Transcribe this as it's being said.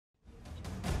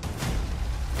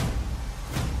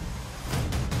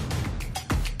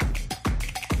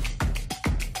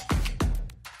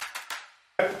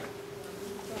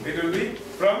It will be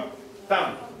from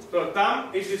thumb. So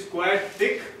thumb it is quite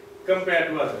thick compared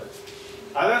to others.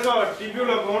 Others are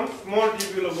tubular bones, small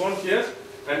tubular bones, yes.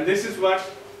 And this is what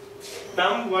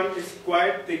thumb one is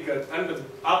quite thicker. And the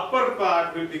upper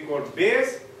part will be called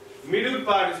base. Middle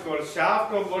part is called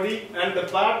shaft or body, and the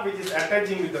part which is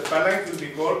attaching with the phalanx will be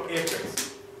called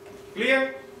apex.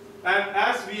 Clear? And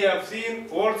as we have seen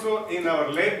also in our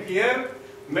leg here,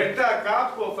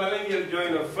 metacarpophalangeal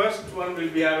joint of first one will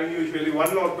be having usually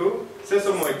 1 or 2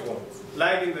 sesamoid bones,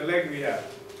 like in the leg we have.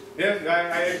 Yes,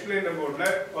 I explained about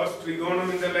leg, ostrigonum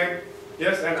in the leg,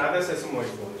 yes, and other sesamoid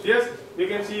bones. Yes, you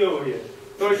can see over here.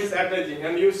 So it is attaching,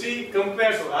 and you see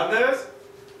compared to others,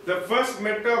 the first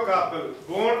metacarpal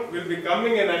bone will be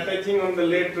coming and attaching on the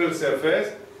lateral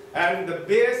surface, and the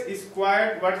base is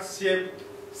quite what shape?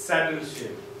 Saddle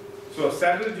shape. So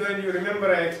saddle joint, you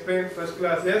remember I explained first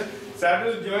class, yes?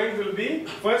 Saddle joint will be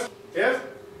first, yes,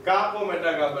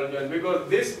 carpometacarpal joint, because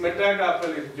this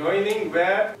metacarpal is joining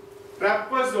where?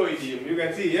 Trapezoidium, you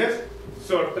can see, yes?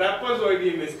 So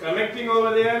trapezoidium is connecting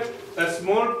over there, a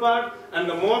small part, and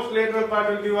the most lateral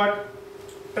part will be what?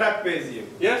 Trapezium,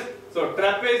 yes? So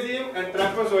trapezium and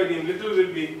trapezoidium little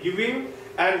will be giving,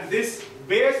 and this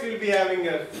base will be having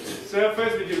a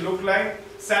surface which will look like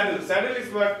saddle. Saddle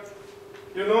is what,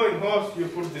 you know, in horse you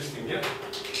put this thing, yeah?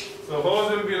 So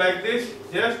horse will be like this,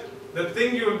 yes? The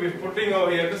thing you will be putting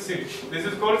over here to sit. This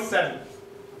is called saddle.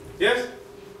 Yes?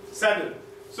 Saddle.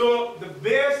 So the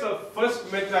base of first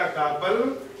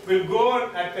metacarpal will go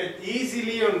and attach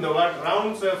easily on the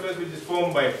round surface which is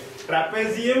formed by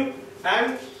trapezium,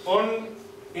 and on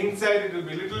inside it will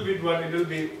be little bit what it will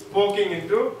be poking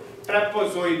into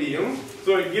trapezoidium.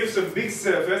 So it gives a big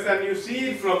surface, and you see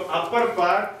it from upper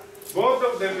part, both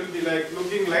of them will be like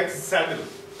looking like saddle.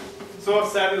 So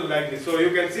saddle like this. So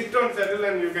you can sit on saddle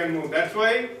and you can move. That's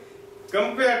why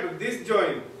compared to this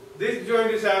joint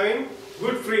is having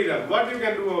good freedom. What you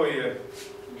can do over here?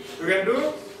 You can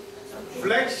do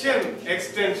flexion,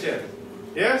 extension.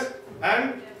 Yes?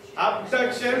 And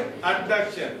abduction,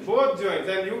 adduction. Both joints.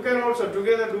 And you can also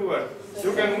together do what?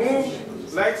 You can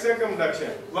move like circumduction.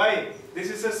 Why?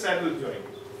 This is a saddle joint.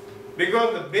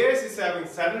 Because the base is having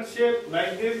saddle shape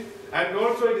like this, and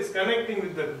also it is connecting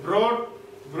with the broad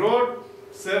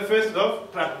surface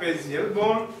of trapezial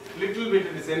bone. Little bit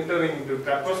it is entering into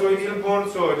trapezoidal bone,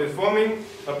 so it is forming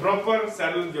a proper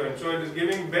saddle joint. So it is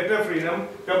giving better freedom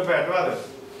compared to others.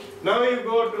 Now you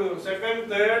go to second,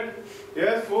 third,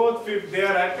 yes, fourth, fifth. They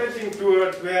are attaching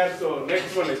towards where? So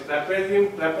next one is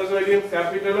trapezium, trapezoidium,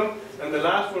 capitulum, and the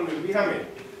last one will be hamate.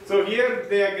 So here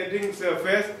they are getting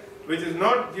surface which is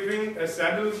not giving a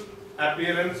saddle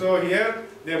appearance. So here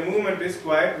their movement is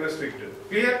quite restricted.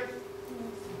 Clear?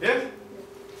 Yes?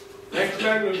 Next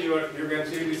leg will be what you can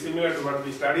see, it is similar to what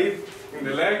we studied in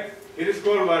the leg. It is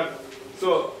called what?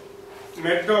 So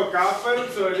metacarpal,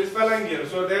 so it is phalangeal.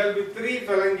 So there will be 3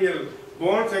 phalangeal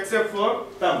bones except for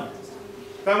thumb.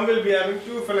 Thumb will be having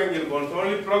 2 phalangeal bones,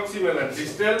 only proximal and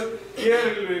distal. Here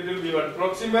it will be what?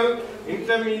 Proximal,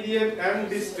 intermediate and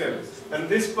distal. And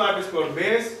this part is called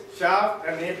base, shaft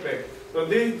and apex. So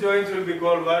these joints will be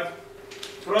called what?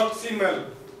 Proximal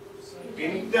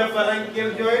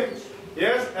interphalangeal joint.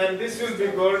 Yes, and this will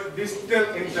be called distal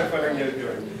interphalangeal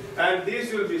joint. And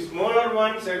these will be smaller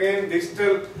ones, again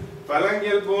distal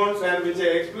phalangeal bones, and which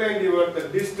I explained you what the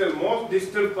distal, most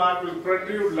distal part will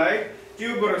protrude like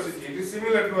tuberosity. It is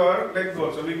similar to our leg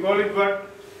bone. So we call it what?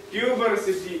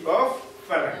 Tuberosity of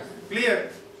phalanx.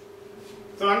 Clear?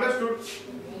 So understood?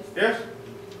 Yes?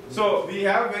 So we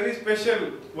have very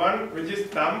special one which is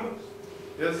thumb.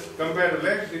 Just compare the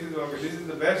leg, this is okay. This is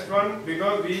the best one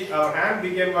because our hand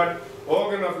became what?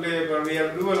 Organ of labor. We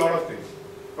have to do a lot of things.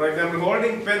 For example,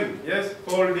 holding pen, yes,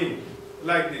 holding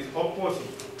like this, opposing.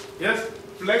 Yes,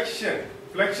 flexion.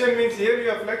 Flexion means here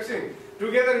you are flexing.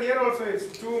 Together here also it's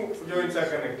 2 joints are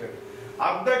connected.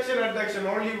 Abduction, adduction,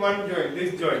 only 1 joint,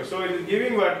 this joint. So it is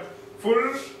giving what?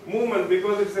 Full movement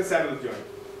because it's a saddle joint.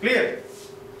 Clear?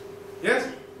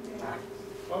 Yes?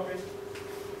 Okay.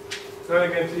 So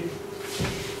you can see.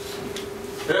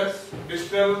 Yes,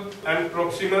 distal and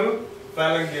proximal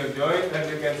phalangeal joint, and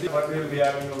you can see what we will be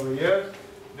having over here.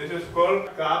 This is called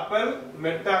carpal,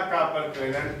 metacarpal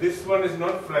joint, and this one is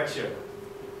not flexion.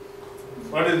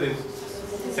 What is this?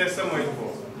 Sesamoid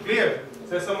bone. Clear?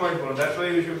 Sesamoid bone. That's why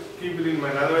you should keep it in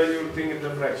mind. Otherwise you will think it's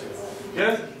a flexion.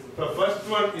 Yes? The first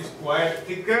one is quite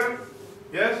thicker.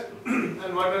 Yes?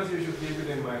 And what else you should keep it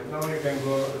in mind? Now you can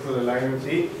go to the line and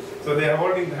see. So they are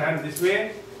holding the hand this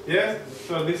way. Yes?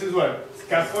 So this is what?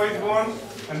 Scaphoid bone,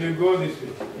 and you go this way.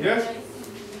 Yes?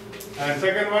 And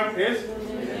second one is?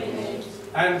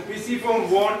 And pisiform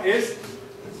bone is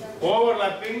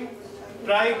overlapping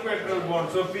triquetral bone.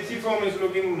 So pisiform is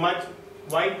looking much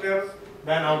whiter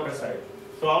than outer side.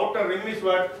 So outer rim is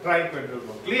what? Triquetral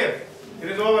bone. Clear? It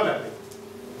is overlapping.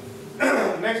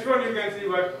 Next one you can see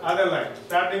what? Other line.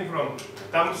 Starting from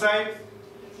thumb side.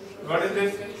 What is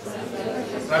this?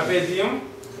 Trapezium,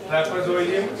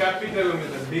 trapezoidum, capitulum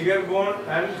is a bigger bone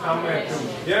and somewhere too.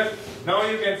 Yes? Now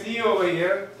you can see over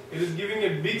here, it is giving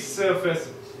a big surface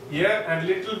here and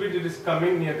little bit it is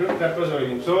coming near to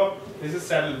trapezoidum. So this is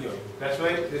saddle joint. That's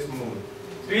why this movement.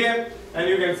 Clear? And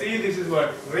you can see this is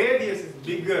what? Radius is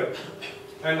bigger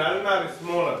and ulnar is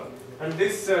smaller. And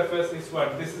this surface is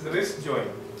what? This is wrist joint.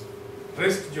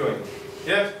 Wrist joint.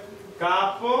 Yes?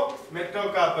 Carpo,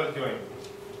 metacarpal joint.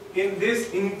 In this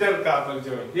intercarpal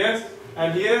joint. Yes?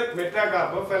 And here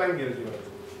metacarpal phalangeal joint.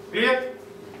 Clear?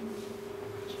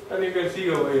 And you can see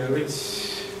over here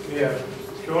which we have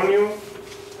shown you.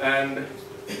 And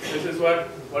this is what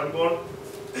bone?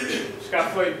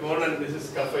 Scaphoid bone, and this is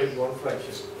scaphoid bone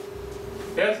fracture.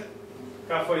 Yes?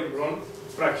 Scaphoid bone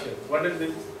fracture. What is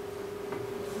this?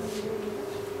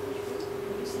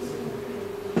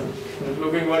 It's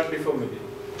looking what deformity?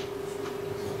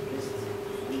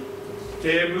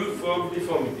 Table fork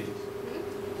deformity.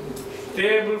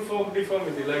 Table fork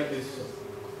deformity like this.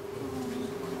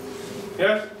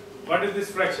 Yes? What is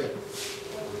this fracture?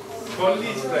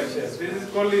 Colles fracture. This is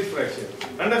Colles fracture.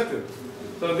 Understood?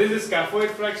 So this is scaphoid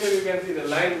fracture. You can see the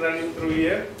line running through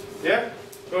here. Yeah?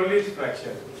 Colles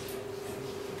fracture.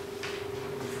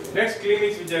 Next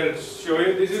clinics which I will show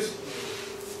you. This is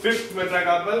fifth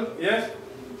metacarpal. Yes?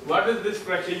 What is this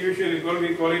fracture usually called?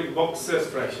 We call it boxer's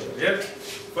fracture. Yes?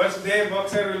 First day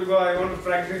boxer will go, I want to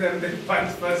practice and then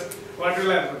punch first. What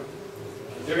will happen?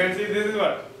 You can see this is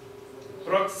what?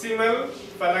 Proximal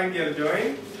phalangeal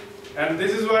joint. And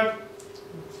this is what?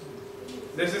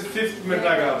 This is fifth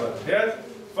metacarpal. Yes?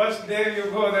 First day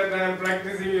you go that I am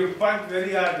practicing, you punch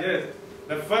very hard. Yes?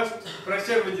 The first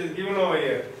pressure which is given over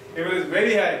here, if it is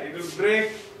very high, it will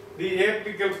break the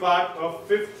apical part of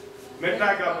fifth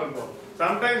metacarpal bone.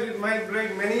 Sometimes it might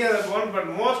break many other bones, but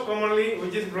most commonly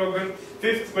which is broken,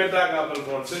 fifth metacarpal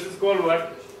bone. So this is called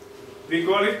what? We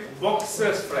call it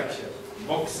boxer's fracture.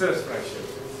 Boxer's fracture.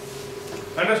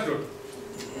 Understood?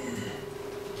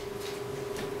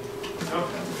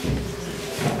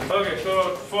 Okay,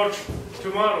 so for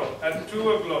tomorrow at 2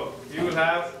 o'clock you will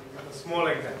have a small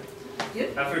exam.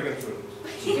 Yep. African students.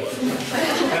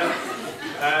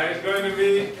 It's going to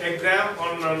be exam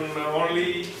on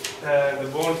only the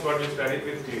bones what we studied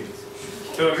with clinics.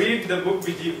 So read the book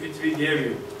which we gave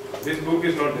you. This book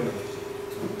is not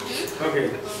enough. Okay.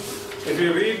 If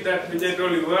you read that which I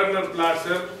told you, Werner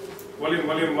Platzer, volume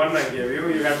 1 I gave you,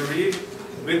 you have to read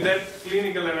with that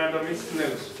clinical anatomy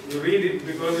Snell's. You read it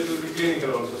because it will be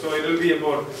clinical also. So it will be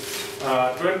about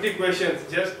 20 questions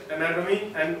just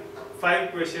anatomy and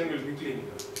 5 questions will be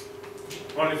clinical.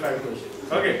 Only 5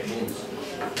 questions. Okay.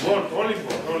 Bone,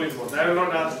 only bone. I will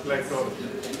not ask like so.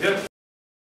 Just